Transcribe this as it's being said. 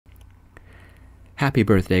"Happy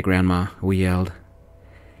birthday, Grandma," we yelled.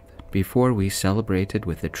 Before we celebrated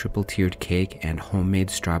with a triple-tiered cake and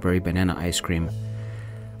homemade strawberry banana ice cream.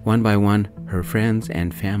 One by one, her friends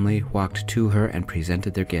and family walked to her and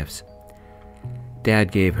presented their gifts.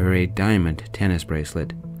 Dad gave her a diamond tennis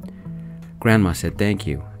bracelet. Grandma said thank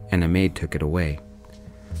you, and a maid took it away.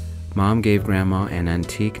 Mom gave Grandma an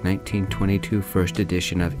antique 1922 first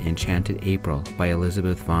edition of Enchanted April by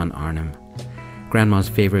Elizabeth von Arnim, Grandma's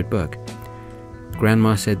favorite book.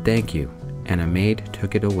 Grandma said thank you, and a maid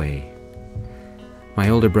took it away. My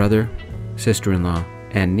older brother, sister-in-law,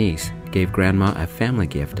 and niece gave Grandma a family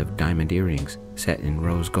gift of diamond earrings set in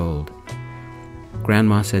rose gold.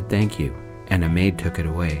 Grandma said thank you, and a maid took it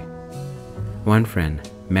away. One friend,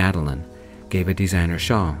 Madeline, gave a designer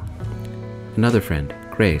shawl. Another friend,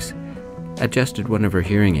 Grace, adjusted one of her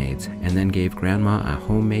hearing aids and then gave Grandma a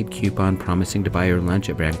homemade coupon promising to buy her lunch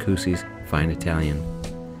at Brancusi's Fine Italian.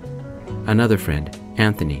 Another friend,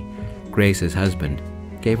 Anthony, Grace's husband,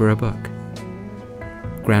 gave her a book.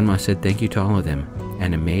 Grandma said thank you to all of them,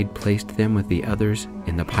 and a maid placed them with the others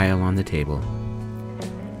in the pile on the table.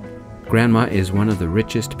 Grandma is one of the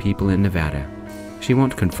richest people in Nevada. She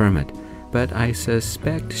won't confirm it, but I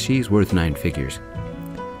suspect she's worth 9 figures.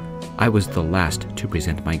 I was the last to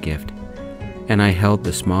present my gift, and I held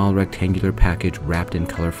the small rectangular package wrapped in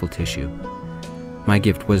colorful tissue. My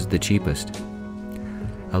gift was the cheapest.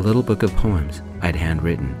 A little book of poems I'd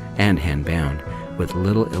handwritten and hand-bound with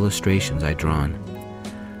little illustrations I'd drawn.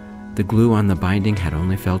 The glue on the binding had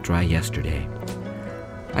only felt dry yesterday.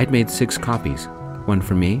 I'd made 6 copies, one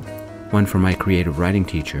for me, one for my creative writing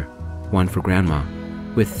teacher, one for Grandma,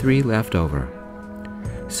 with 3 left over.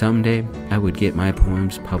 Someday I would get my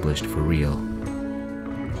poems published for real.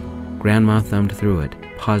 Grandma thumbed through it,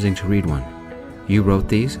 pausing to read one. "You wrote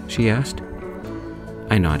these?" she asked.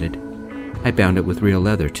 I nodded. I bound it with real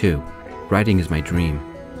leather, too. Writing is my dream.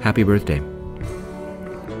 Happy birthday.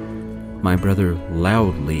 My brother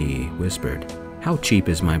loudly whispered, "How cheap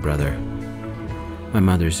is my brother?" My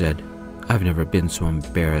mother said, "I've never been so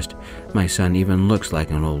embarrassed. My son even looks like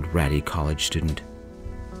an old ratty college student."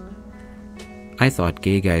 I thought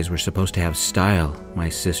gay guys were supposed to have style, my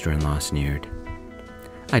sister-in-law sneered.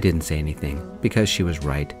 I didn't say anything, because she was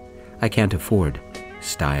right. I can't afford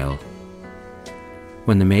style.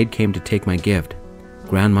 When the maid came to take my gift,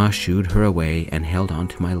 Grandma shooed her away and held on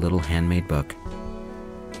to my little handmade book.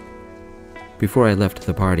 Before I left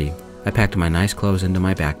the party, I packed my nice clothes into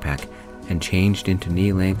my backpack and changed into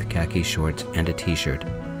knee-length khaki shorts and a t-shirt.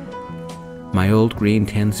 My old green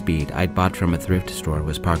 10-speed I'd bought from a thrift store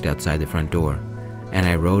was parked outside the front door, and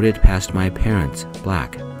I rode it past my parents'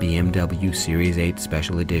 black BMW Series 8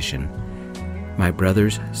 Special Edition, my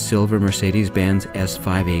brother's silver Mercedes-Benz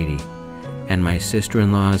S580, and my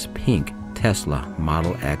sister-in-law's pink Tesla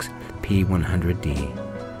Model X P100D,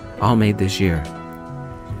 all made this year.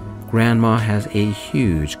 Grandma has a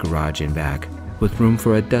huge garage in back, with room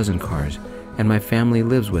for a dozen cars, and my family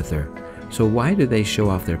lives with her, so why do they show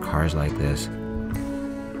off their cars like this?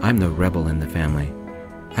 I'm the rebel in the family.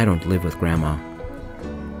 I don't live with Grandma.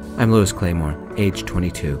 I'm Louis Claymore, age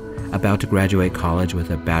 22, about to graduate college with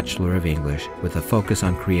a Bachelor of English with a focus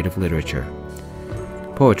on creative literature.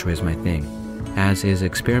 Poetry is my thing, as is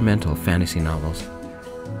experimental fantasy novels.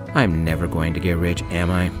 I'm never going to get rich, am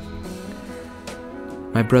I?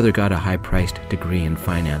 My brother got a high-priced degree in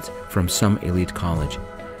finance from some elite college,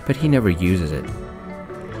 but he never uses it.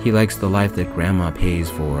 He likes the life that Grandma pays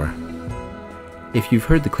for. If you've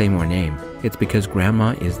heard the Claymore name, it's because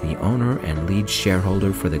Grandma is the owner and lead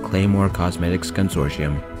shareholder for the Claymore Cosmetics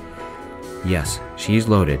Consortium. Yes, she's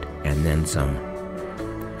loaded, and then some.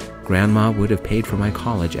 Grandma would have paid for my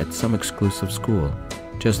college at some exclusive school,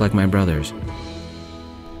 just like my brother's.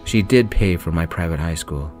 She did pay for my private high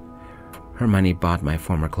school. Her money bought my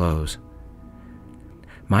former clothes.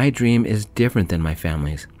 My dream is different than my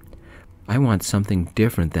family's. I want something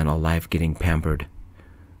different than a life getting pampered.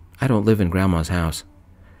 I don't live in Grandma's house.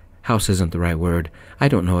 House isn't the right word. I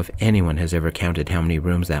don't know if anyone has ever counted how many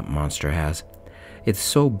rooms that monster has. It's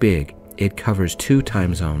so big, it covers 2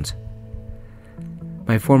 time zones.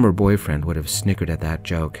 My former boyfriend would have snickered at that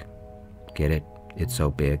joke. Get it? It's so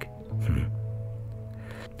big.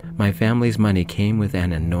 My family's money came with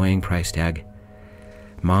an annoying price tag.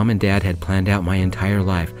 Mom and Dad had planned out my entire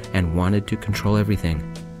life and wanted to control everything.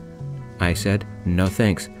 I said, "No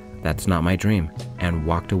thanks, that's not my dream," and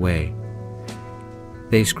walked away.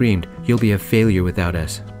 They screamed, "You'll be a failure without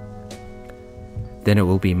us." "Then it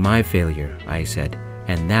will be my failure," I said,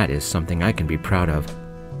 "and that is something I can be proud of."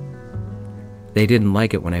 They didn't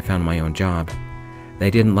like it when I found my own job. They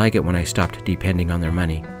didn't like it when I stopped depending on their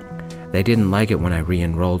money. They didn't like it when I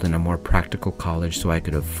re-enrolled in a more practical college so I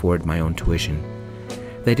could afford my own tuition.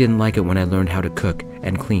 They didn't like it when I learned how to cook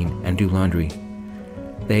and clean and do laundry.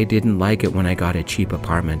 They didn't like it when I got a cheap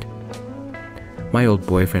apartment. My old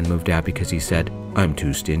boyfriend moved out because he said, "I'm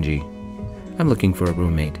too stingy. I'm looking for a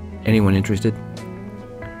roommate. Anyone interested?"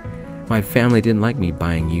 My family didn't like me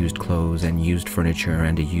buying used clothes and used furniture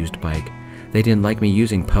and a used bike. They didn't like me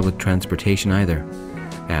using public transportation either.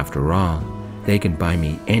 After all, they can buy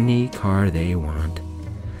me any car they want.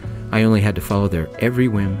 I only had to follow their every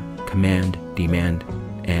whim, command, demand,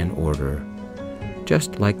 and order,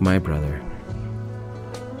 just like my brother.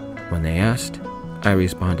 When they asked, I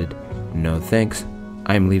responded, "No thanks,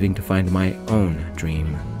 I'm leaving to find my own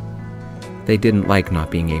dream." They didn't like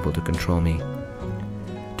not being able to control me.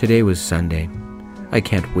 Today was Sunday. I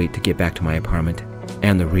can't wait to get back to my apartment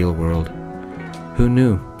and the real world. Who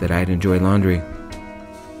knew that I'd enjoy laundry?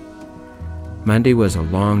 Monday was a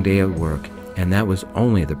long day at work, and that was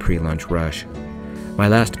only the pre-lunch rush. My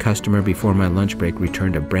last customer before my lunch break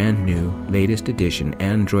returned a brand new, latest edition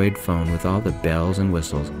Android phone with all the bells and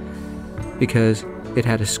whistles, because it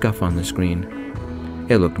had a scuff on the screen.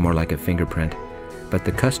 It looked more like a fingerprint, but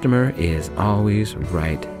the customer is always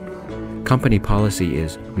right. Company policy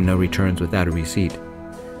is no returns without a receipt.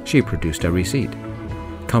 She produced a receipt.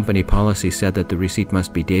 Company policy said that the receipt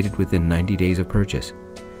must be dated within 90 days of purchase.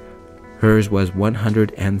 Hers was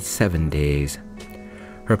 107 days.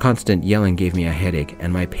 Her constant yelling gave me a headache,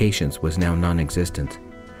 and my patience was now non-existent.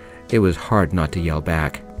 It was hard not to yell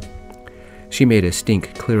back. She made a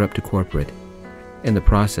stink clear up to corporate. In the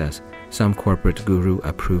process, some corporate guru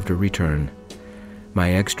approved a return.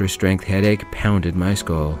 My extra strength headache pounded my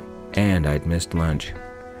skull, and I'd missed lunch.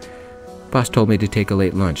 Boss told me to take a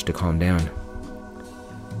late lunch to calm down.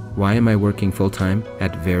 Why am I working full-time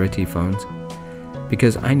at Verity Phones?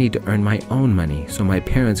 Because I need to earn my own money so my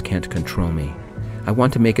parents can't control me. I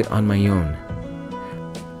want to make it on my own.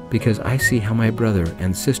 Because I see how my brother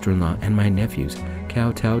and sister-in-law and my nephews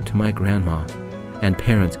kowtow to my grandma and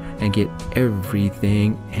parents and get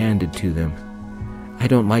everything handed to them. I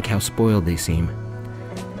don't like how spoiled they seem.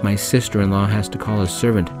 My sister-in-law has to call a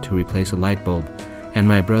servant to replace a light bulb, and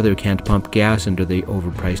my brother can't pump gas into the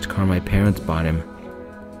overpriced car my parents bought him.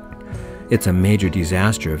 It's a major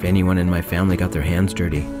disaster if anyone in my family got their hands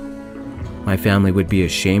dirty. My family would be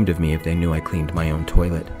ashamed of me if they knew I cleaned my own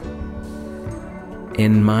toilet.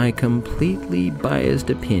 In my completely biased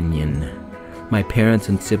opinion, my parents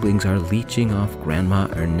and siblings are leeching off Grandma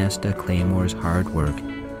Ernesta Claymore's hard work.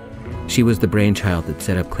 She was the brainchild that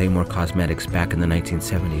set up Claymore Cosmetics back in the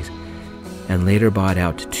 1970s, and later bought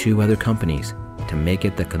out 2 other companies to make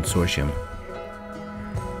it the consortium.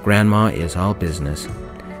 Grandma is all business,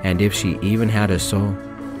 and if she even had a soul,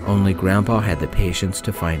 only Grandpa had the patience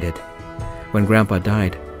to find it. When Grandpa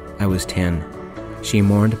died, I was 10. She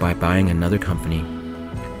mourned by buying another company.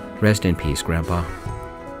 Rest in peace, Grandpa.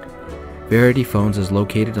 Verity Phones is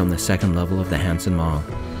located on the 2nd level of the Hanson Mall,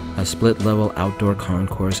 a split-level outdoor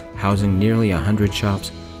concourse housing nearly 100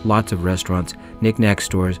 shops, lots of restaurants, knick-knack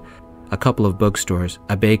stores, a couple of bookstores,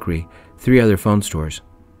 a bakery, 3 other phone stores,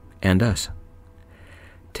 and us.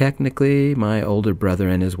 Technically, my older brother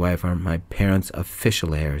and his wife are my parents'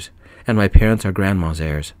 official heirs, and my parents are Grandma's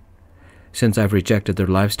heirs. Since I've rejected their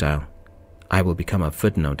lifestyle, I will become a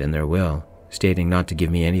footnote in their will, stating not to give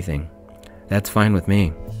me anything. That's fine with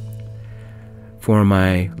me. For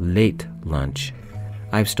my late lunch,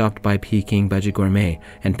 I've stopped by Peking Budget Gourmet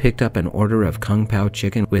and picked up an order of Kung Pao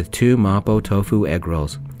chicken with 2 Mapo tofu egg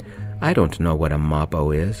rolls. I don't know what a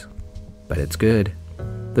Mapo is, but it's good.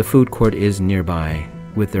 The food court is nearby,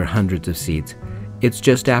 with their hundreds of seats. It's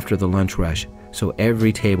just after the lunch rush, so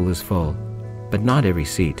every table is full, but not every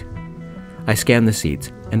seat. I scanned the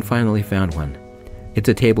seats and finally found one. It's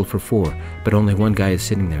a table for 4, but only one guy is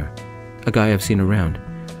sitting there. A guy I've seen around.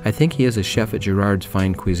 I think he is a chef at Gerard's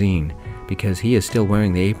Fine Cuisine, because he is still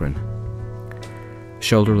wearing the apron.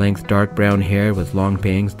 Shoulder-length dark brown hair with long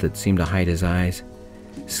bangs that seem to hide his eyes.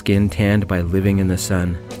 Skin tanned by living in the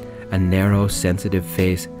sun. A narrow, sensitive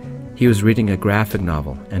face. He was reading a graphic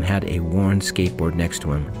novel and had a worn skateboard next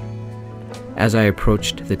to him. As I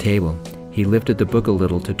approached the table, he lifted the book a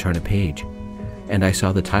little to turn a page, and I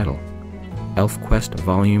saw the title, ElfQuest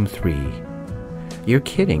Volume 3. You're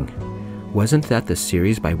kidding. Wasn't that the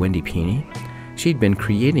series by Wendy Pini? She'd been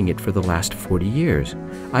creating it for the last 40 years.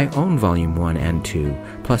 I own Volume 1 and 2,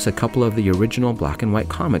 plus a couple of the original black and white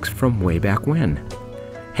comics from way back when.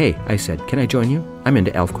 Hey, I said, can I join you? I'm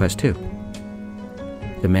into ElfQuest too.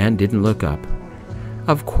 The man didn't look up.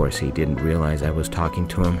 Of course he didn't realize I was talking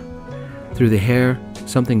to him. Through the hair,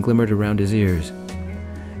 something glimmered around his ears.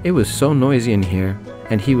 It was so noisy in here,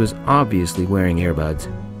 and he was obviously wearing earbuds.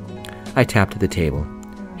 I tapped the table.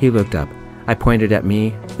 He looked up. I pointed at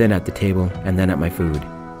me, then at the table, and then at my food.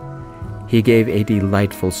 He gave a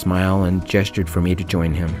delightful smile and gestured for me to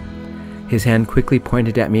join him. His hand quickly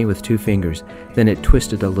pointed at me with 2 fingers, then it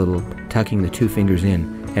twisted a little, tucking the 2 fingers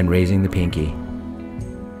in and raising the pinky.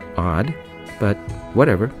 Odd, but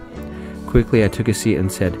whatever. Quickly I took a seat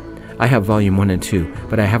and said, "I have volume 1 and 2,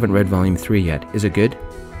 but I haven't read volume 3 yet. Is it good?"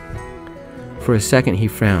 For a second he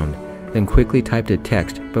frowned, then quickly typed a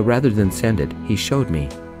text, but rather than send it, he showed me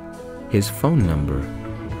his phone number.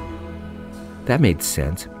 That made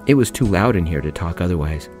sense. It was too loud in here to talk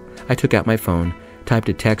otherwise. I took out my phone, typed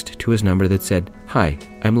a text to his number that said, "Hi,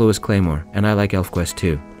 I'm Louis Claymore, and I like ElfQuest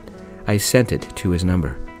too." I sent it to his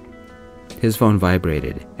number. His phone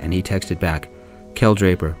vibrated, and he texted back, "Kel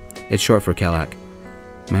Draper. It's short for Kelak.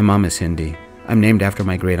 My mom is Hindi. I'm named after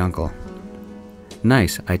my great-uncle."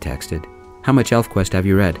 "Nice," I texted. "How much ElfQuest have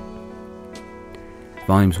you read?"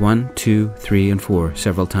 "Volumes 1, 2, 3, and 4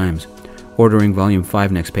 several times. Ordering volume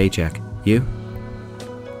 5 next paycheck. You?"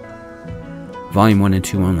 "Volume 1 and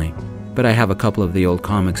 2 only, but I have a couple of the old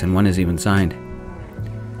comics and one is even signed."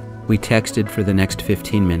 We texted for the next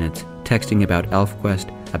 15 minutes, texting about ElfQuest,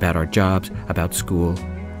 about our jobs, about school.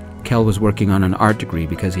 Kel was working on an art degree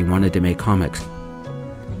because he wanted to make comics.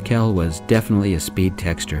 Kel was definitely a speed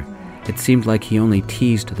texter. It seemed like he only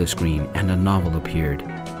teased the screen and a novel appeared.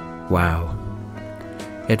 Wow.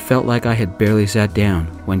 It felt like I had barely sat down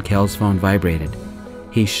when Kel's phone vibrated.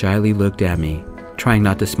 He shyly looked at me, trying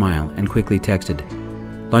not to smile, and quickly texted,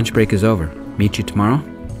 "Lunch break is over. Meet you tomorrow?"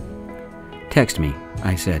 "Text me,"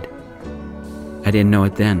 I said. I didn't know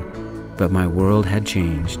it then, but my world had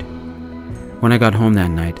changed. When I got home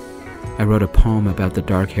that night, I wrote a poem about the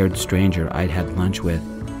dark-haired stranger I'd had lunch with.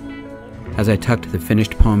 As I tucked the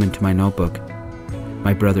finished poem into my notebook,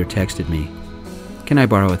 my brother texted me, "Can I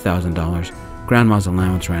borrow $1,000? Grandma's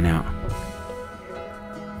allowance ran out."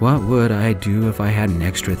 What would I do if I had an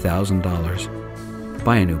extra $1,000?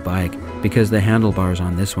 Buy a new bike, because the handlebars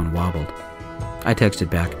on this one wobbled. I texted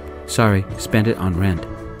back, "Sorry, spent it on rent."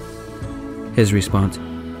 His response,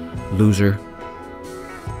 "Loser."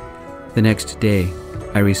 The next day,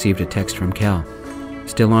 I received a text from Kel.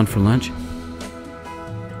 "Still on for lunch?"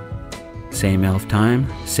 "Same elf time,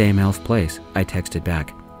 same elf place," I texted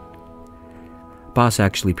back. Boss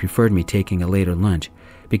actually preferred me taking a later lunch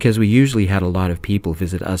because we usually had a lot of people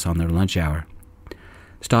visit us on their lunch hour.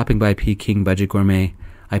 Stopping by Peking Budget Gourmet,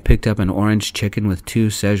 I picked up an orange chicken with 2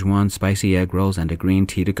 Szechuan spicy egg rolls and a green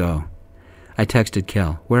tea to go. I texted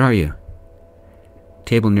Kel, "Where are you?"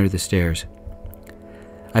 "Table near the stairs."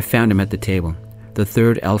 I found him at the table, the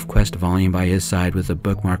 3rd ElfQuest volume by his side with a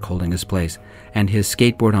bookmark holding his place, and his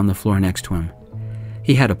skateboard on the floor next to him.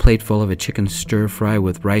 He had a plate full of a chicken stir-fry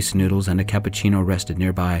with rice noodles and a cappuccino rested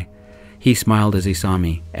nearby. He smiled as he saw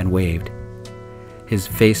me and waved. His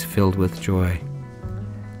face filled with joy.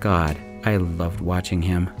 God, I loved watching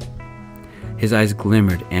him. His eyes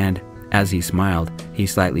glimmered and, as he smiled, he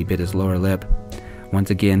slightly bit his lower lip. Once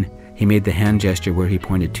again, he made the hand gesture where he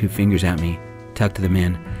pointed 2 fingers at me, tucked them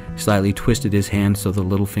in, slightly twisted his hand so the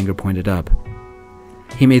little finger pointed up.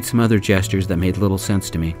 He made some other gestures that made little sense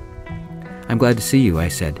to me. "I'm glad to see you," I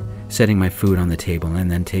said, setting my food on the table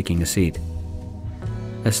and then taking a seat.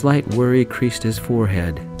 A slight worry creased his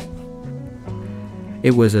forehead.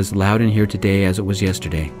 It was as loud in here today as it was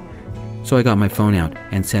yesterday, so I got my phone out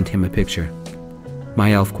and sent him a picture.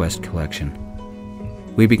 My ElfQuest collection.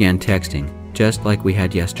 We began texting, just like we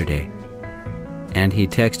had yesterday, and he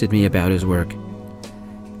texted me about his work.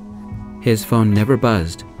 His phone never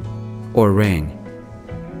buzzed or rang.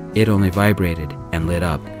 It only vibrated and lit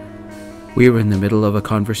up. We were in the middle of a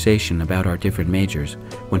conversation about our different majors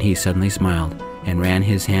when he suddenly smiled and ran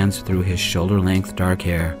his hands through his shoulder-length dark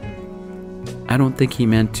hair. I don't think he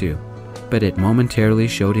meant to, but it momentarily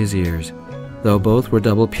showed his ears, though both were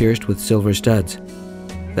double-pierced with silver studs.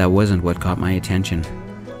 That wasn't what caught my attention.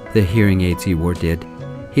 The hearing aids he wore did.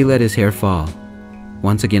 He let his hair fall,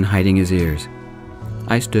 once again hiding his ears.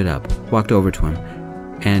 I stood up, walked over to him,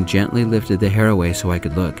 and gently lifted the hair away so I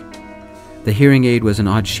could look. The hearing aid was an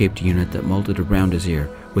odd-shaped unit that molded around his ear,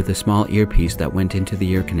 with a small earpiece that went into the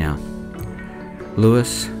ear canal.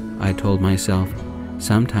 "Louis," I told myself,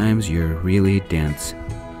 "sometimes you're really dense."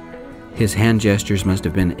 His hand gestures must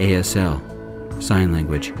have been ASL, sign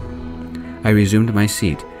language. I resumed my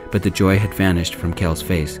seat, but the joy had vanished from Kel's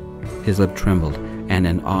face. His lip trembled, and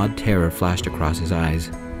an odd terror flashed across his eyes.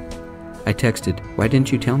 I texted, "Why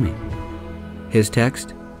didn't you tell me?" His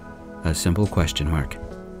text? A simple question mark.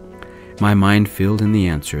 My mind filled in the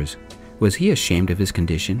answers. Was he ashamed of his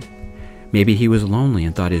condition? Maybe he was lonely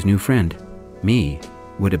and thought his new friend, me,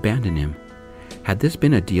 would abandon him. Had this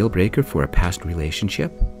been a deal breaker for a past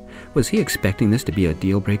relationship? Was he expecting this to be a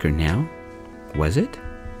deal breaker now? Was it?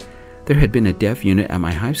 There had been a deaf unit at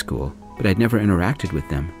my high school, but I'd never interacted with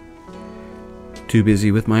them. Too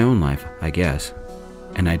busy with my own life, I guess.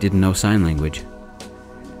 And I didn't know sign language.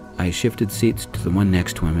 I shifted seats to the one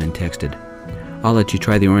next to him and texted, "I'll let you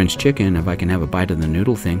try the orange chicken if I can have a bite of the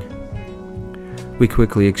noodle thing." We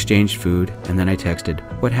quickly exchanged food, and then I texted,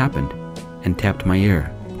 "What happened?" and tapped my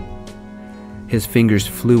ear. His fingers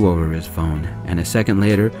flew over his phone, and a second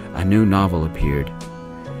later, a new novel appeared.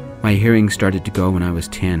 My hearing started to go when I was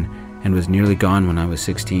 10 and was nearly gone when I was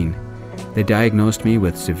 16. They diagnosed me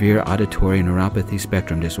with severe auditory neuropathy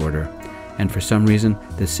spectrum disorder, and for some reason,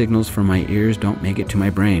 the signals from my ears don't make it to my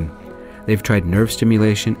brain. They've tried nerve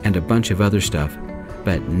stimulation and a bunch of other stuff,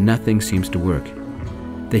 but nothing seems to work.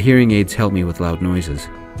 The hearing aids help me with loud noises.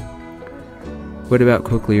 "What about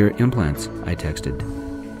cochlear implants?" I texted.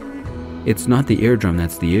 "It's not the eardrum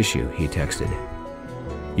that's the issue," he texted.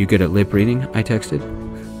 "You good at lip reading?" I texted.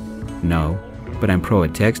 "No, but I'm pro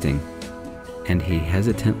at texting." And he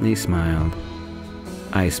hesitantly smiled.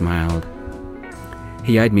 I smiled.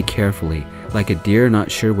 He eyed me carefully, like a deer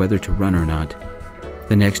not sure whether to run or not.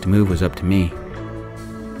 The next move was up to me.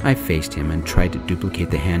 I faced him and tried to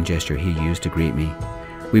duplicate the hand gesture he used to greet me.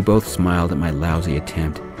 We both smiled at my lousy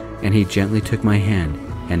attempt, and he gently took my hand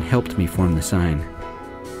and helped me form the sign.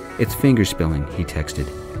 "It's finger spelling," he texted.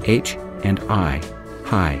 "H and I.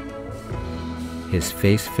 Hi." His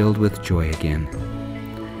face filled with joy again.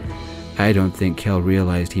 I don't think Kel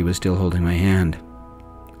realized he was still holding my hand.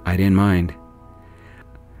 I didn't mind.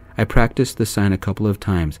 I practiced the sign a couple of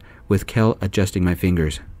times, with Kel adjusting my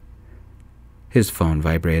fingers. His phone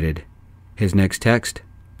vibrated. His next text,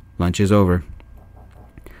 "Lunch is over."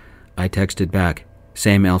 I texted back,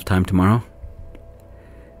 "Same elf time tomorrow?"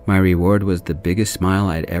 My reward was the biggest smile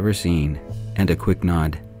I'd ever seen, and a quick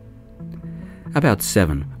nod. About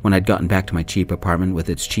 7, when I'd gotten back to my cheap apartment with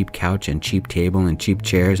its cheap couch and cheap table and cheap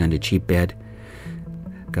chairs and a cheap bed.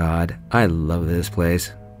 God, I love this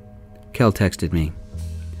place. Kel texted me,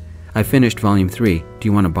 "I finished volume 3. Do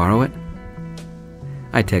you want to borrow it?"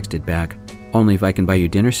 I texted back, "Only if I can buy you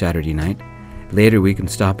dinner Saturday night. Later we can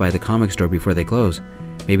stop by the comic store before they close.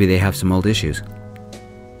 Maybe they have some old issues."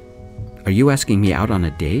 "Are you asking me out on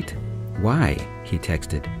a date? Why?" he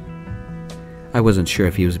texted. I wasn't sure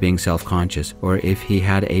if he was being self-conscious or if he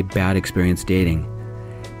had a bad experience dating.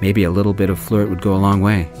 Maybe a little bit of flirt would go a long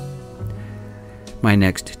way. My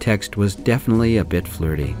next text was definitely a bit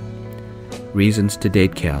flirty. Reasons to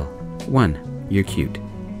date Kel. 1. You're cute.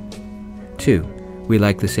 2. We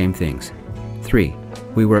like the same things. 3.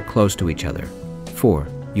 We work close to each other. 4.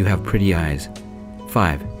 You have pretty eyes.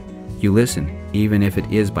 5. You listen, even if it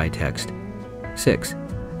is by text. 6.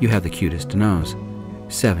 You have the cutest nose.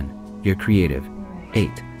 7. You're creative.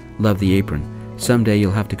 8. Love the apron. Someday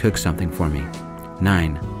you'll have to cook something for me.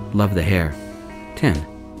 9. Love the hair. 10.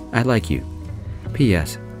 I like you.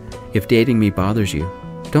 P.S. If dating me bothers you,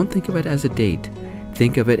 don't think of it as a date.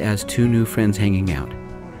 Think of it as 2 new friends hanging out.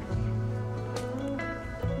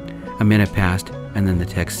 A minute passed, and then the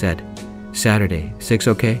text said, "Saturday, 6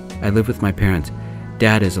 okay? I live with my parents.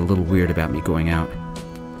 Dad is a little weird about me going out."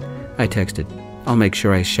 I texted, "I'll make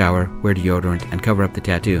sure I shower, wear deodorant, and cover up the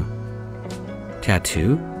tattoo."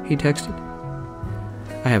 "Tattoo?" he texted.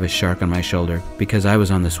 "I have a shark on my shoulder because I was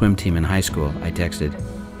on the swim team in high school," I texted.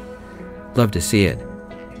 "Love to see it."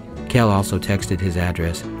 Kel also texted his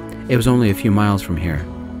address. It was only a few miles from here,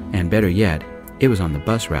 and better yet, it was on the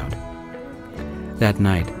bus route. That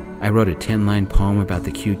night, I wrote a 10-line poem about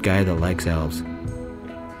the cute guy that likes elves.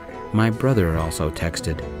 My brother also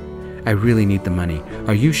texted, "I really need the money.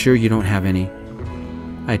 Are you sure you don't have any?"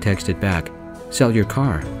 I texted back, "Sell your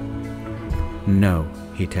car." "No,"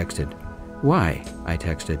 he texted. "Why?" I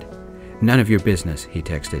texted. "None of your business," he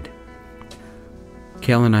texted.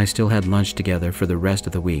 Kel and I still had lunch together for the rest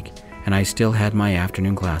of the week, and I still had my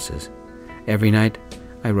afternoon classes. Every night,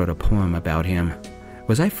 I wrote a poem about him.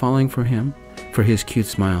 Was I falling for him? For his cute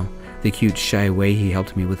smile, the cute shy way he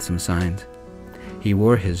helped me with some signs. He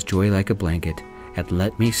wore his joy like a blanket and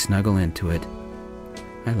let me snuggle into it.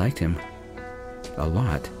 I liked him. A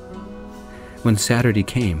lot. When Saturday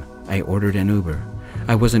came, I ordered an Uber.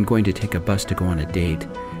 I wasn't going to take a bus to go on a date,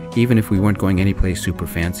 even if we weren't going anyplace super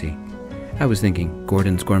fancy. I was thinking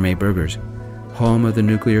Gordon's Gourmet Burgers, home of the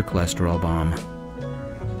nuclear cholesterol bomb.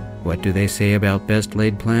 What do they say about best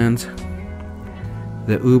laid plans?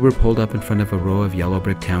 The Uber pulled up in front of a row of yellow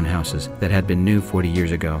brick townhouses that had been new 40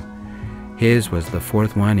 years ago. His was the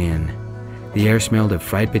 4th one in. The air smelled of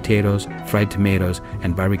fried potatoes, fried tomatoes,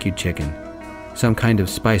 and barbecued chicken. Some kind of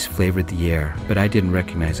spice flavored the air, but I didn't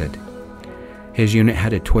recognize it. His unit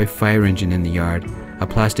had a toy fire engine in the yard, a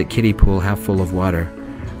plastic kiddie pool half full of water,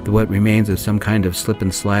 the what remains of some kind of slip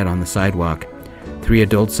and slide on the sidewalk, 3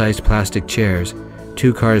 adult-sized plastic chairs,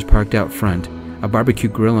 2 cars parked out front, a barbecue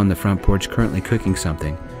grill on the front porch currently cooking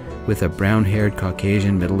something, with a brown-haired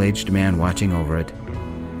Caucasian middle-aged man watching over it.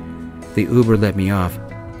 The Uber let me off,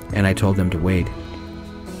 and I told them to wait.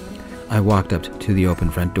 I walked up to the open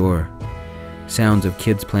front door. Sounds of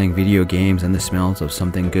kids playing video games and the smells of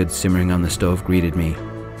something good simmering on the stove greeted me.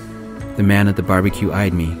 The man at the barbecue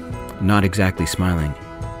eyed me, not exactly smiling,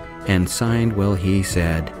 and signed while he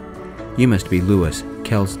said, "You must be Louis,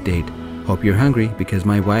 Kel's date. Hope you're hungry because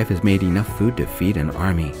my wife has made enough food to feed an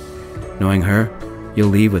army. Knowing her, you'll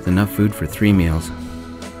leave with enough food for 3 meals."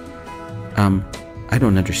 I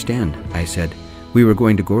don't understand, I said. "We were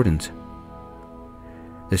going to Gordon's."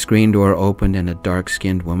 The screen door opened and a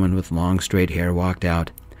dark-skinned woman with long straight hair walked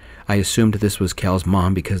out. I assumed this was Kel's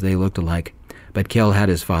mom because they looked alike, but Kel had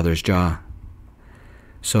his father's jaw.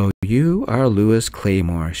 "So you are Louis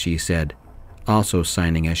Claymore," she said, also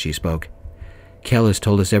signing as she spoke. "Kel has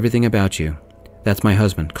told us everything about you. That's my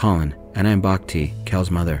husband, Colin, and I'm Bhakti, Kel's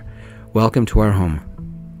mother. Welcome to our home."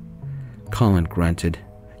 Colin grunted.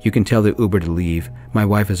 "You can tell the Uber to leave. My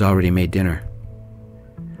wife has already made dinner."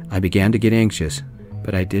 I began to get anxious,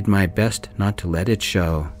 but I did my best not to let it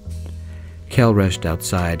show. Kel rushed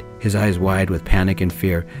outside, his eyes wide with panic and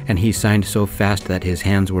fear, and he signed so fast that his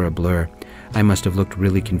hands were a blur. I must have looked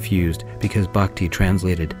really confused because Bhakti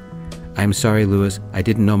translated. "I'm sorry, Louis. I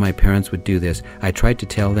didn't know my parents would do this. I tried to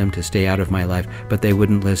tell them to stay out of my life, but they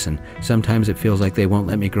wouldn't listen. Sometimes it feels like they won't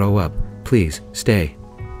let me grow up. Please, stay."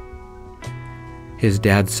 His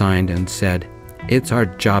dad signed and said, "It's our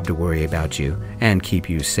job to worry about you and keep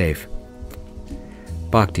you safe."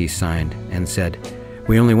 Bhakti signed and said,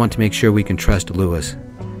 "We only want to make sure we can trust Louis.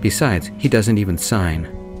 Besides, he doesn't even sign."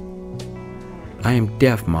 "I am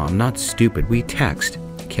deaf, Mom, not stupid. We text,"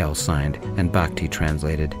 Kel signed, and Bhakti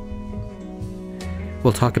translated.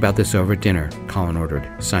 "We'll talk about this over dinner," Colin ordered,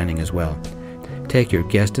 signing as well. "Take your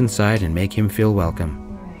guest inside and make him feel welcome."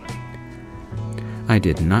 I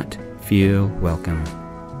did not feel welcome.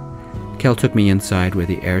 Kel took me inside where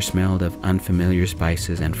the air smelled of unfamiliar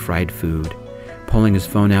spices and fried food. Pulling his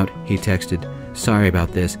phone out, he texted, "Sorry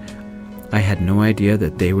about this. I had no idea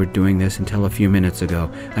that they were doing this until a few minutes ago.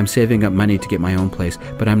 I'm saving up money to get my own place,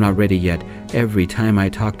 but I'm not ready yet. Every time I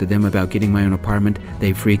talk to them about getting my own apartment,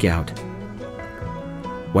 they freak out."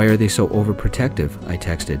 "Why are they so overprotective?" I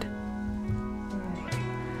texted.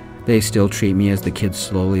 "They still treat me as the kid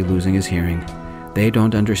slowly losing his hearing. They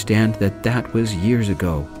don't understand that that was years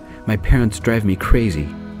ago. My parents drive me crazy,"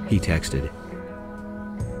 he texted.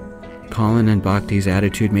 Colin and Bhakti's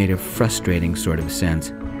attitude made a frustrating sort of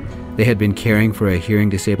sense. They had been caring for a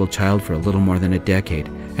hearing-disabled child for a little more than a decade,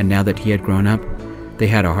 and now that he had grown up, they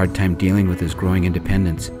had a hard time dealing with his growing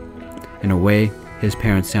independence. In a way, his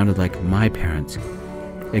parents sounded like my parents.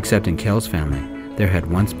 Except in Kel's family, there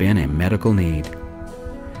had once been a medical need.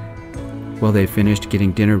 While they finished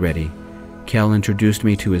getting dinner ready, Kel introduced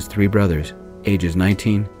me to his 3 brothers, ages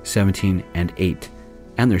 19, 17, and 8,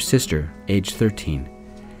 and their sister, age 13.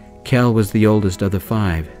 Kel was the oldest of the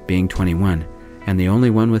 5, being 21, and the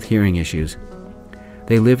only one with hearing issues.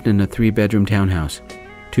 They lived in a 3-bedroom townhouse,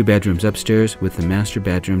 2 bedrooms upstairs with the master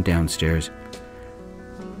bedroom downstairs.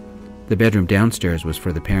 The bedroom downstairs was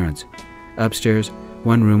for the parents. Upstairs,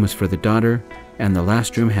 1 room was for the daughter, and the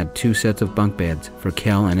last room had 2 sets of bunk beds for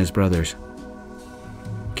Kel and his brothers.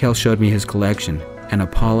 Kel showed me his collection and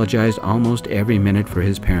apologized almost every minute for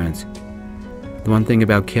his parents. The one thing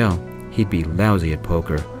about Kel, he'd be lousy at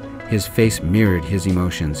poker. His face mirrored his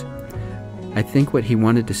emotions. I think what he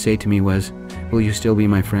wanted to say to me was, "Will you still be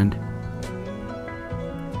my friend?"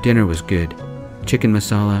 Dinner was good. Chicken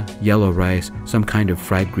masala, yellow rice, some kind of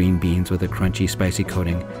fried green beans with a crunchy, spicy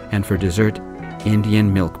coating, and for dessert,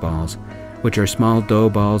 Indian milk balls, which are small dough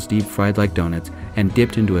balls deep-fried like donuts and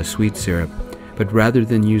dipped into a sweet syrup. But rather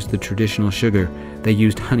than use the traditional sugar, they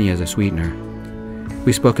used honey as a sweetener.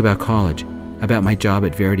 We spoke about college, about my job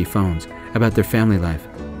at Verity Phones, about their family life.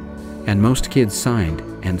 And most kids signed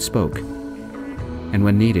and spoke. And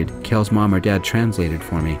when needed, Kel's mom or dad translated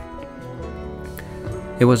for me.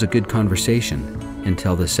 It was a good conversation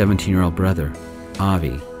until the 17-year-old brother,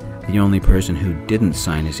 Avi, the only person who didn't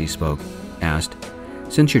sign as he spoke, asked,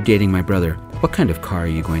 "Since you're dating my brother, what kind of car are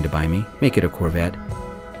you going to buy me? Make it a Corvette."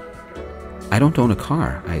 "I don't own a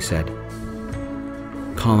car," I said.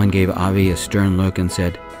 Colin gave Avi a stern look and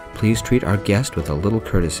said, "Please treat our guest with a little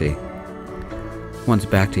courtesy." Once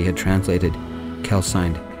Bhakti had translated, Kel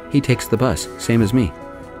signed, "He takes the bus, same as me."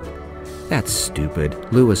 That's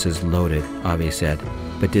stupid. Louis is loaded, Avi said,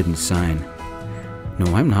 but didn't sign.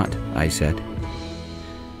 No, I'm not, I said.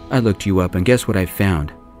 I looked you up and guess what I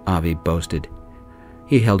found, Avi boasted.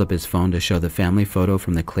 He held up his phone to show the family photo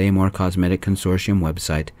from the Claymore Cosmetic Consortium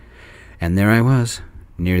website. And there I was,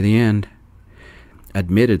 near the end.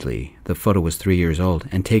 Admittedly, the photo was 3 years old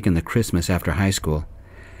and taken the Christmas after high school.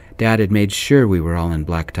 Dad had made sure we were all in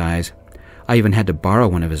black ties. I even had to borrow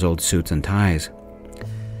one of his old suits and ties.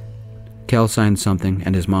 Kel signed something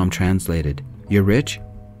and his mom translated. You're rich?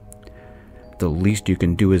 The least you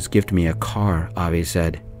can do is gift me a car, Avi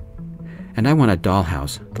said. And I want a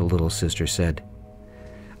dollhouse, the little sister said.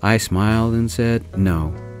 I smiled and said,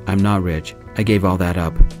 no, I'm not rich. I gave all that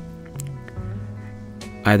up.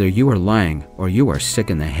 Either you are lying or you are sick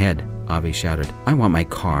in the head, Avi shouted. I want my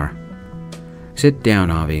car. Sit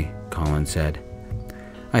down, Avi, Colin said.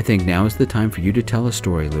 I think now is the time for you to tell a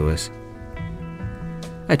story, Louis.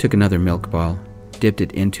 I took another milk ball, dipped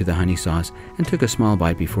it into the honey sauce, and took a small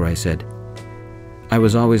bite before I said, I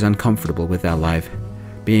was always uncomfortable with that life.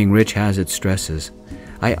 Being rich has its stresses.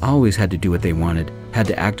 I always had to do what they wanted, had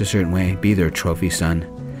to act a certain way, be their trophy son.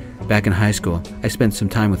 Back in high school, I spent some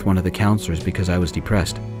time with one of the counselors because I was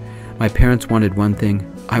depressed. My parents wanted one thing,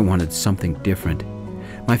 I wanted something different.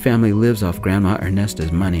 My family lives off Grandma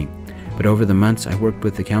Ernesta's money, but over the months I worked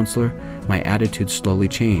with the counselor, my attitude slowly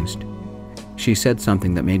changed. She said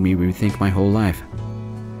something that made me rethink my whole life.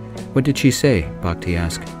 What did she say? Bhakti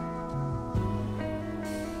asked.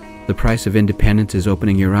 The price of independence is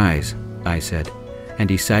opening your eyes, I said, and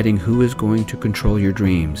deciding who is going to control your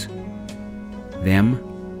dreams.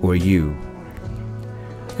 Them or you.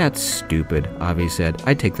 That's stupid, Avi said.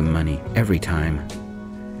 I'd take the money every time.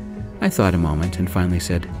 I thought a moment and finally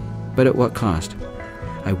said, but at what cost?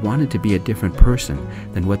 I wanted to be a different person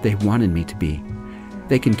than what they wanted me to be.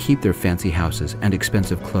 They can keep their fancy houses and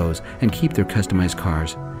expensive clothes and keep their customized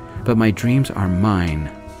cars, but my dreams are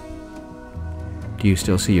mine. Do you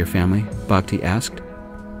still see your family? Bhakti asked.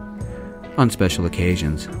 On special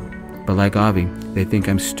occasions. But like Avi, they think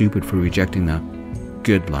I'm stupid for rejecting the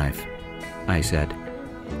good life, I said.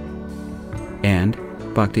 And?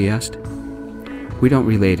 Bhakti asked. We don't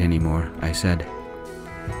relate anymore, I said.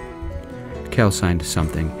 Kel signed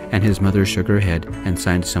something, and his mother shook her head and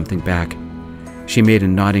signed something back. She made a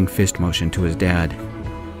nodding fist motion to his dad.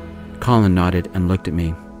 Colin nodded and looked at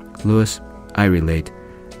me. Louis, I relate.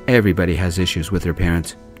 Everybody has issues with their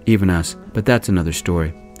parents, even us, but that's another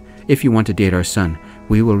story. If you want to date our son,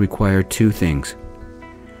 we will require 2 things.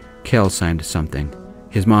 Kel signed something.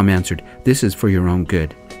 His mom answered, This is for your own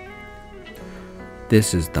good.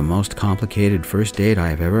 This is the most complicated first date I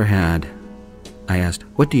have ever had. I asked,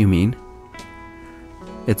 What do you mean?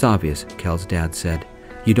 It's obvious, Kel's dad said.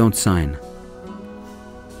 You don't sign.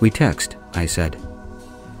 We text, I said.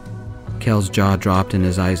 Kel's jaw dropped and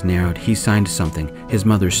his eyes narrowed. He signed something. His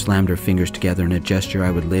mother slammed her fingers together in a gesture I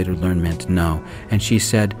would later learn meant no, and she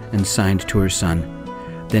said and signed to her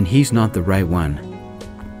son, Then he's not the right one.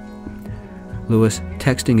 Louis,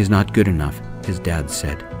 texting is not good enough, his dad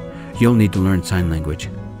said. You'll need to learn sign language.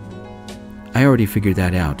 I already figured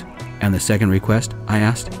that out. And the second request? I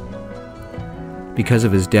asked. Because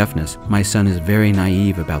of his deafness, my son is very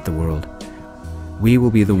naive about the world. We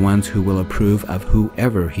will be the ones who will approve of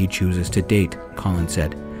whoever he chooses to date, Colin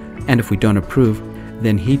said. And if we don't approve,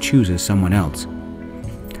 then he chooses someone else.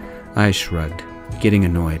 I shrugged, getting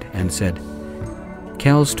annoyed, and said,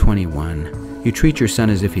 Kel's 21. You treat your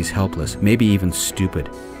son as if he's helpless, maybe even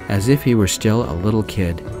stupid, as if he were still a little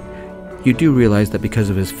kid. You do realize that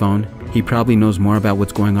because of his phone, he probably knows more about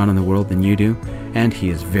what's going on in the world than you do, and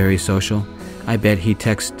he is very social. I bet he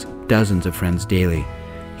texts dozens of friends daily.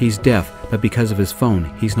 He's deaf, but because of his phone,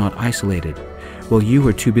 he's not isolated. While you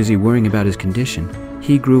were too busy worrying about his condition,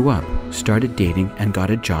 he grew up, started dating, and got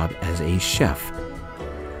a job as a chef.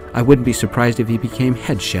 I wouldn't be surprised if he became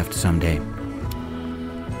head chef someday.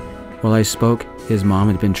 While I spoke, his mom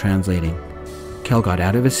had been translating. Kel got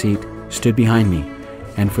out of his seat, stood behind me,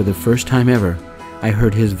 and for the first time ever, I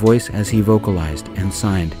heard his voice as he vocalized and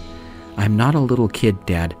signed. I'm not a little kid,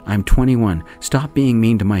 Dad. I'm 21. Stop being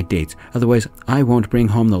mean to my dates, otherwise I won't bring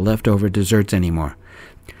home the leftover desserts anymore.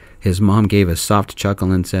 His mom gave a soft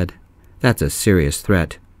chuckle and said, That's a serious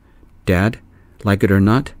threat. Dad, like it or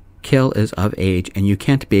not, Kel is of age and you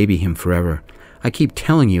can't baby him forever. I keep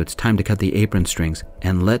telling you it's time to cut the apron strings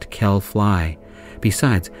and let Kel fly.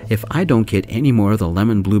 Besides, if I don't get any more of the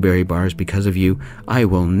lemon blueberry bars because of you, I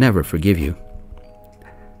will never forgive you.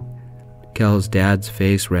 Kel's dad's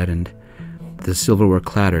face reddened. The silverware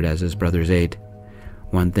clattered as his brothers ate.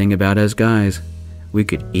 One thing about us guys, we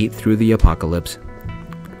could eat through the apocalypse.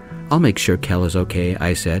 I'll make sure Kel is okay,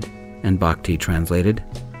 I said. and Bhakti translated.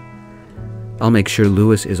 "I'll make sure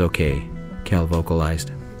Louis is okay," Kel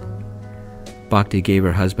vocalized. Bhakti gave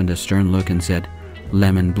her husband a stern look and said,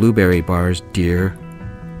 "Lemon blueberry bars, dear."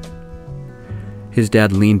 His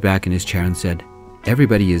dad leaned back in his chair and said,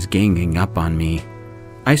 "Everybody is ganging up on me.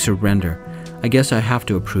 I surrender. I guess I have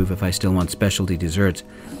to approve if I still want specialty desserts,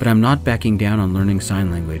 but I'm not backing down on learning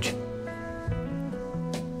sign language."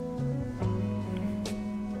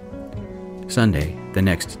 Sunday, the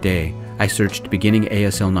next day, I searched beginning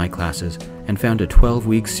ASL night classes and found a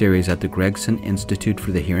 12-week series at the Gregson Institute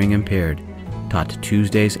for the Hearing Impaired, taught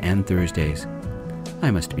Tuesdays and Thursdays.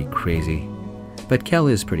 I must be crazy, but Kel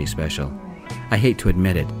is pretty special. I hate to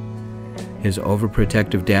admit it. His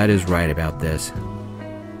overprotective dad is right about this.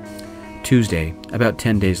 Tuesday, about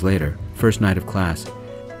 10 days later, first night of class,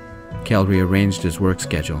 Kel rearranged his work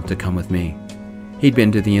schedule to come with me. He'd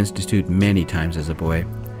been to the Institute many times as a boy.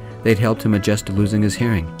 They'd helped him adjust to losing his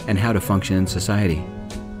hearing and how to function in society.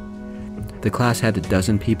 The class had a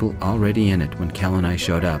dozen people already in it when Kel and I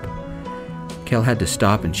showed up. Kel had to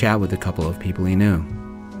stop and chat with a couple of people he knew.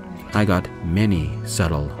 I got many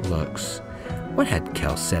subtle looks. What had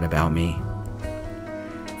Kel said about me?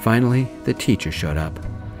 Finally, the teacher showed up.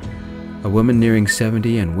 A woman nearing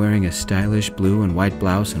 70 and wearing a stylish blue and white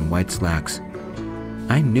blouse and white slacks.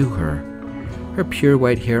 I knew her. Her pure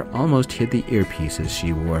white hair almost hid the earpieces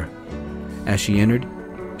she wore. As she entered,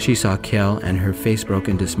 she saw Kel and her face broke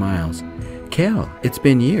into smiles. "Kel, it's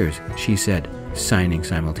been years," she said, signing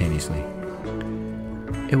simultaneously.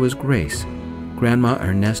 It was Grace, Grandma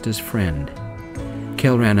Ernesta's friend.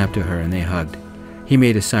 Kel ran up to her and they hugged. He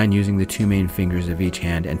made a sign using the two main fingers of each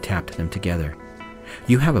hand and tapped them together.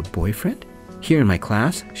 "You have a boyfriend? Here in my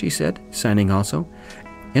class?" she said, signing also.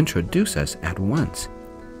 "Introduce us at once."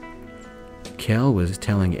 Kel was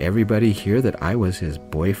telling everybody here that I was his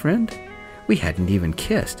boyfriend? We hadn't even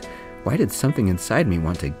kissed. Why did something inside me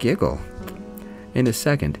want to giggle? In a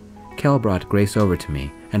second, Kel brought Grace over to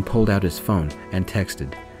me and pulled out his phone and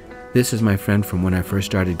texted, "This is my friend from when I first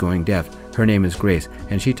started going deaf. Her name is Grace,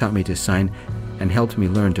 and she taught me to sign and helped me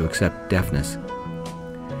learn to accept deafness."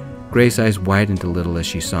 Grace's eyes widened a little as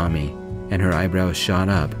she saw me, and her eyebrows shot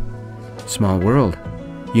up. "Small world.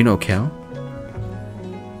 You know Kel?"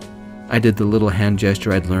 I did the little hand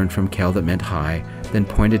gesture I'd learned from Kel that meant hi, then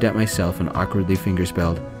pointed at myself and awkwardly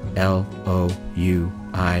fingerspelled Louisclamore.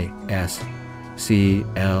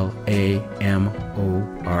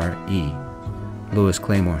 Louis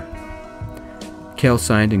Claymore. Kel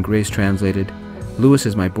signed and Grace translated, "Louis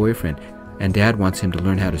is my boyfriend, and Dad wants him to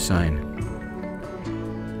learn how to sign."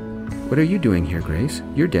 "What are you doing here, Grace?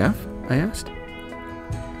 You're deaf?" I asked.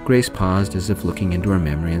 Grace paused as if looking into her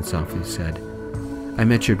memory and softly said, "I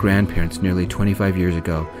met your grandparents nearly 25 years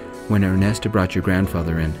ago when Ernesta brought your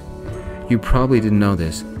grandfather in. You probably didn't know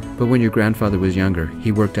this, but when your grandfather was younger,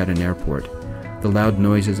 he worked at an airport. The loud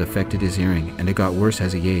noises affected his hearing, and it got worse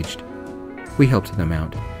as he aged. We helped them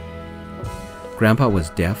out." "Grandpa was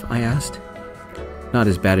deaf?" I asked. "Not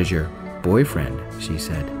as bad as your boyfriend," she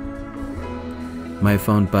said. My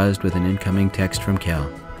phone buzzed with an incoming text from Kel.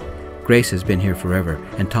 "Grace has been here forever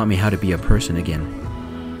and taught me how to be a person again."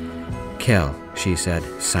 "Kel," she said,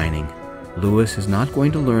 signing, "Louis is not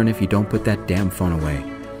going to learn if you don't put that damn phone away.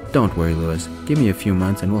 Don't worry, Louis. Give me a few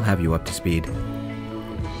months and we'll have you up to speed."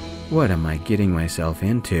 What am I getting myself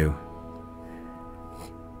into?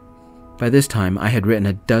 By this time, I had written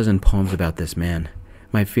a dozen poems about this man.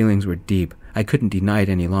 My feelings were deep. I couldn't deny it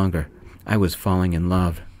any longer. I was falling in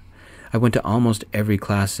love. I went to almost every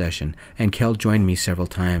class session, and Kel joined me several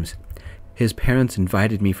times. His parents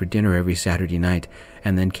invited me for dinner every Saturday night,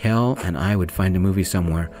 and then Kel and I would find a movie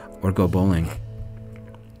somewhere or go bowling.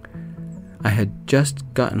 I had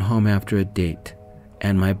just gotten home after a date,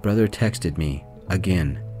 and my brother texted me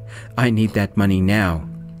again. "I need that money now."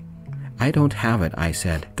 "I don't have it," I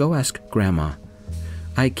said. "Go ask Grandma."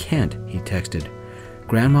 "I can't," he texted.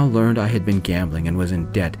 "Grandma learned I had been gambling and was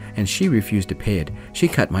in debt, and she refused to pay it. She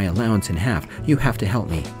cut my allowance in half. You have to help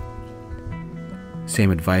me."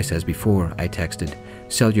 "Same advice as before," I texted.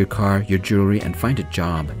 "Sell your car, your jewelry, and find a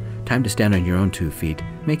job. Time to stand on your own 2 feet.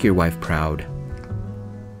 Make your wife proud."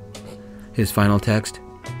 His final text,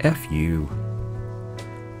 "F you."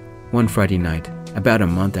 One Friday night, about a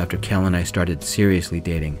month after Kel and I started seriously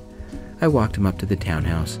dating, I walked him up to the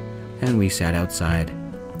townhouse, and we sat outside.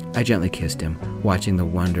 I gently kissed him, watching the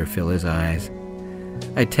wonder fill his eyes.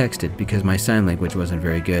 I texted because my sign language wasn't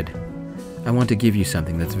very good. "I want to give you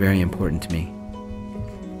something that's very important to me."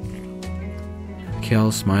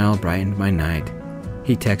 Kel's smile brightened my night.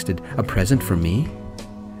 He texted, "A present for me?"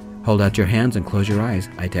 "Hold out your hands and close your eyes,"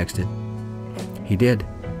 I texted. He did.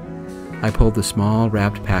 I pulled the small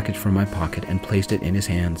wrapped package from my pocket and placed it in his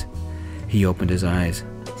hands. He opened his eyes.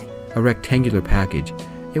 A rectangular package.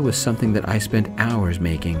 It was something that I spent hours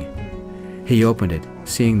making. He opened it,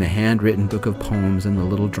 seeing the handwritten book of poems and the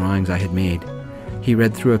little drawings I had made. He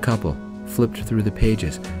read through a couple, flipped through the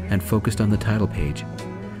pages, and focused on the title page.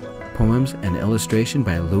 Poems and illustration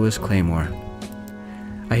by Lewis Claymore.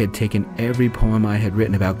 I had taken every poem I had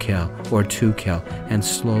written about Kel, or to Kel, and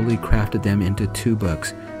slowly crafted them into 2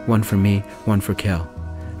 books, one for me, one for Kel.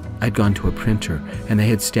 I'd gone to a printer, and they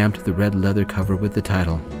had stamped the red leather cover with the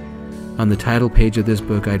title. On the title page of this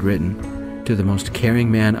book I'd written, "To the most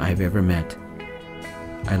caring man I've ever met,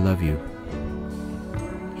 I love you."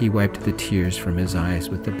 He wiped the tears from his eyes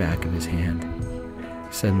with the back of his hand.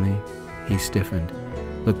 Suddenly, he stiffened,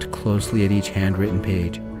 looked closely at each handwritten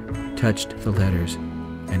page, touched the letters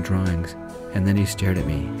and drawings, and then he stared at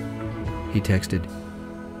me. He texted,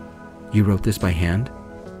 "You wrote this by hand?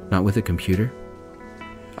 Not with a computer?"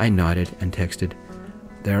 I nodded and texted,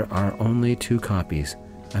 "There are only 2 copies.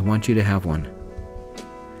 I want you to have one."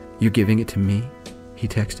 "You're giving it to me?" he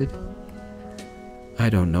texted. I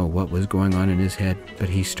don't know what was going on in his head, but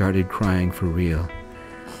he started crying for real.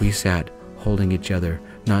 We sat, holding each other,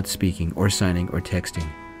 not speaking or signing or texting,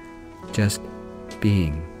 just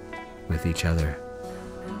being with each other.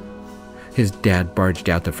 His dad barged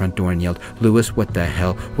out the front door and yelled, "Lewis, what the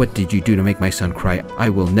hell? What did you do to make my son cry? I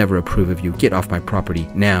will never approve of you. Get off my property,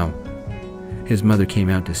 now." His mother came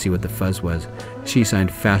out to see what the fuzz was. She signed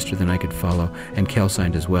faster than I could follow, and Kel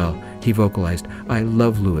signed as well. He vocalized, "I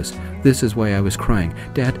love Lewis. This is why I was crying.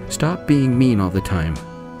 Dad, stop being mean all the time."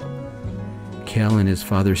 Kel and his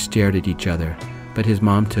father stared at each other, but his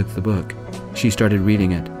mom took the book. She started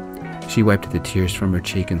reading it. She wiped the tears from her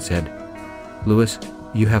cheek and said, "Lewis,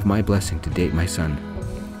 you have my blessing to date my son."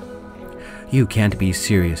 "You can't be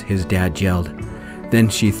serious," his dad yelled. Then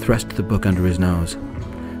she thrust the book under his nose.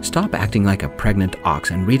 "Stop acting like a pregnant ox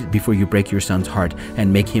and read it before you break your son's heart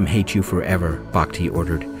and make him hate you forever," Bhakti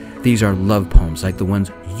ordered. "These are love poems like the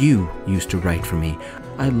ones you used to write for me.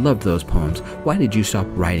 I loved those poems. Why did you stop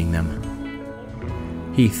writing them?"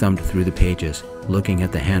 He thumbed through the pages, looking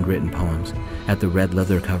at the handwritten poems, at the red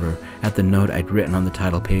leather cover, at the note I'd written on the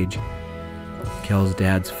title page. Kel's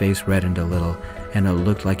dad's face reddened a little, and it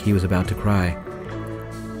looked like he was about to cry.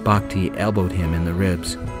 Bhakti elbowed him in the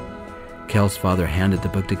ribs. Kel's father handed the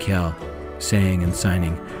book to Kel, saying and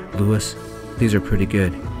signing, "Lewis, these are pretty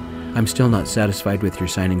good. I'm still not satisfied with your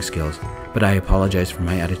signing skills, but I apologize for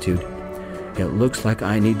my attitude. It looks like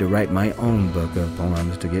I need to write my own book of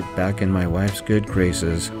poems to get back in my wife's good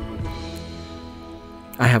graces."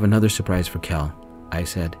 "I have another surprise for Kel," I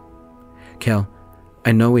said. "Kel,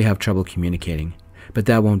 I know we have trouble communicating, but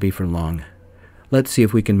that won't be for long. Let's see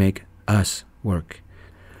if we can make us work."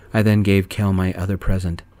 I then gave Kel my other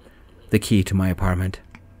present, the key to my apartment.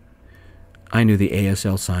 I knew the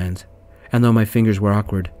ASL signs, and though my fingers were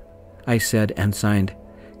awkward, I said and signed,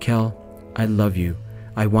 "Kel, I love you.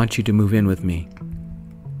 I want you to move in with me."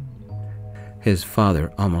 His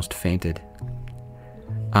father almost fainted.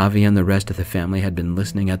 Avi and the rest of the family had been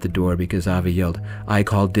listening at the door because Avi yelled, "I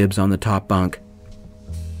call dibs on the top bunk."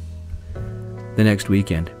 The next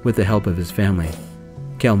weekend, with the help of his family,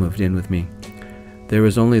 Kel moved in with me. There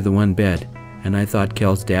was only the one bed, and I thought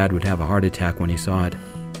Kel's dad would have a heart attack when he saw it.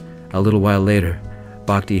 A little while later,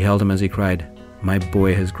 Bhakti held him as he cried, "My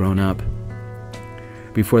boy has grown up."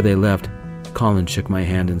 Before they left, Colin shook my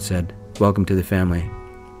hand and said, "Welcome to the family."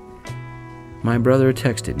 My brother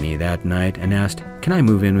texted me that night and asked, "Can I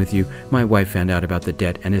move in with you? My wife found out about the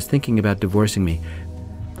debt and is thinking about divorcing me.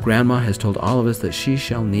 Grandma has told all of us that she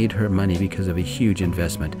shall need her money because of a huge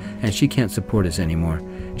investment, and she can't support us anymore.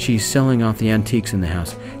 She's selling off the antiques in the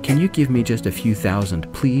house. Can you give me just a few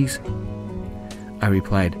thousand, please?" I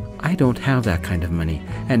replied, "I don't have that kind of money,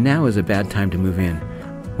 and now is a bad time to move in.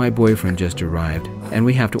 My boyfriend just arrived, and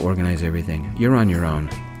we have to organize everything. You're on your own."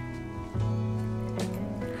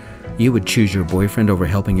 "You would choose your boyfriend over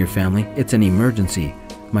helping your family? It's an emergency,"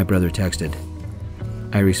 my brother texted.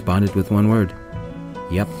 I responded with one word,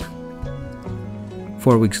 "Yep."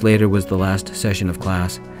 4 weeks later was the last session of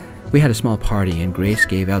class. We had a small party, and Grace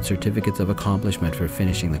gave out certificates of accomplishment for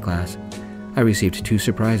finishing the class. I received 2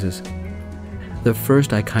 surprises. The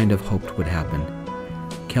first I kind of hoped would happen.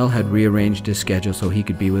 Kel had rearranged his schedule so he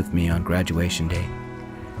could be with me on graduation day.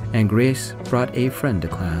 And Grace brought a friend to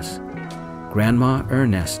class, Grandma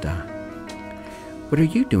Ernesta. "What are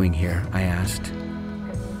you doing here?" I asked.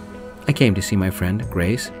 "I came to see my friend,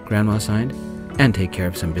 Grace," Grandma signed, "and take care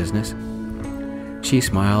of some business." She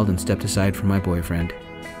smiled and stepped aside from my boyfriend.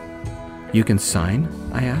 "You can sign?"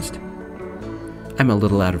 I asked. "I'm a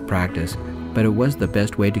little out of practice, but it was the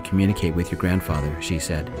best way to communicate with your grandfather, she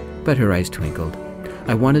said, but her eyes twinkled.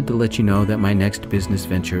 I wanted to let you know that my next business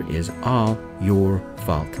venture is all your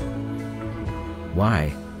fault.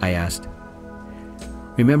 Why? I asked.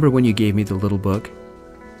 Remember when you gave me the little book?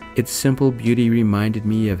 Its simple beauty reminded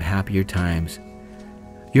me of happier times.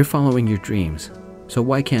 You're following your dreams, so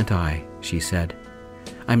why can't I? She said.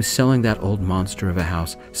 I'm selling that old monster of a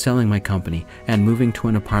house, selling my company, and moving to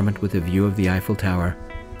an apartment with a view of the Eiffel Tower.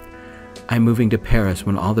 I'm moving to Paris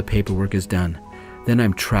when all the paperwork is done. Then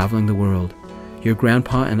I'm traveling the world. Your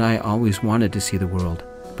grandpa and I always wanted to see the world,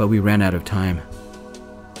 but we ran out of time.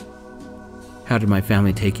 How did my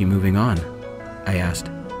family take you moving on? I asked.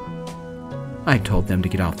 I told them to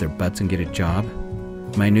get off their butts and get a job.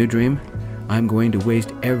 My new dream? I'm going to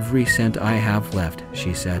waste every cent I have left,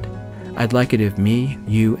 she said. I'd like it if me,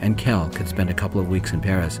 you, and Kel could spend a couple of weeks in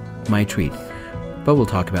Paris. My treat. But we'll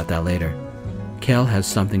talk about that later. Kel has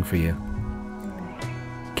something for you.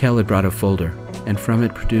 Kel had brought a folder, and from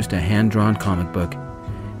it produced a hand-drawn comic book.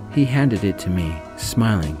 He handed it to me,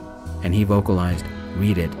 smiling, and he vocalized,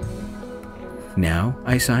 "Read it." Now?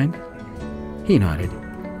 I signed. He nodded.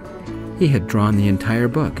 He had drawn the entire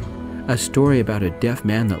book, a story about a deaf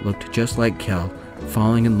man that looked just like Kel,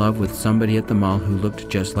 falling in love with somebody at the mall who looked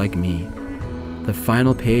just like me. The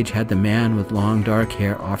final page had the man with long dark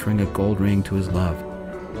hair offering a gold ring to his love.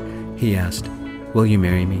 He asked, "Will you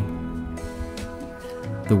marry me?"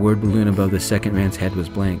 The word balloon above the second man's head was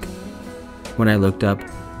blank. When I looked up,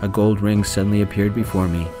 a gold ring suddenly appeared before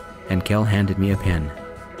me, and Kel handed me a pen.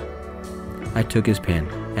 I took his pen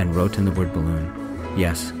and wrote in the word balloon,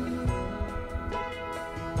 "Yes."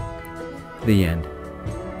 The end.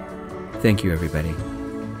 Thank you, everybody,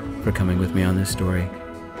 for coming with me on this story.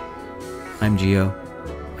 I'm Gio,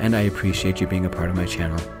 and I appreciate you being a part of my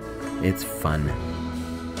channel. It's fun.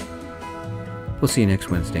 We'll see you next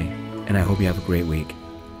Wednesday, and I hope you have a great week.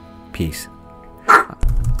 Peace.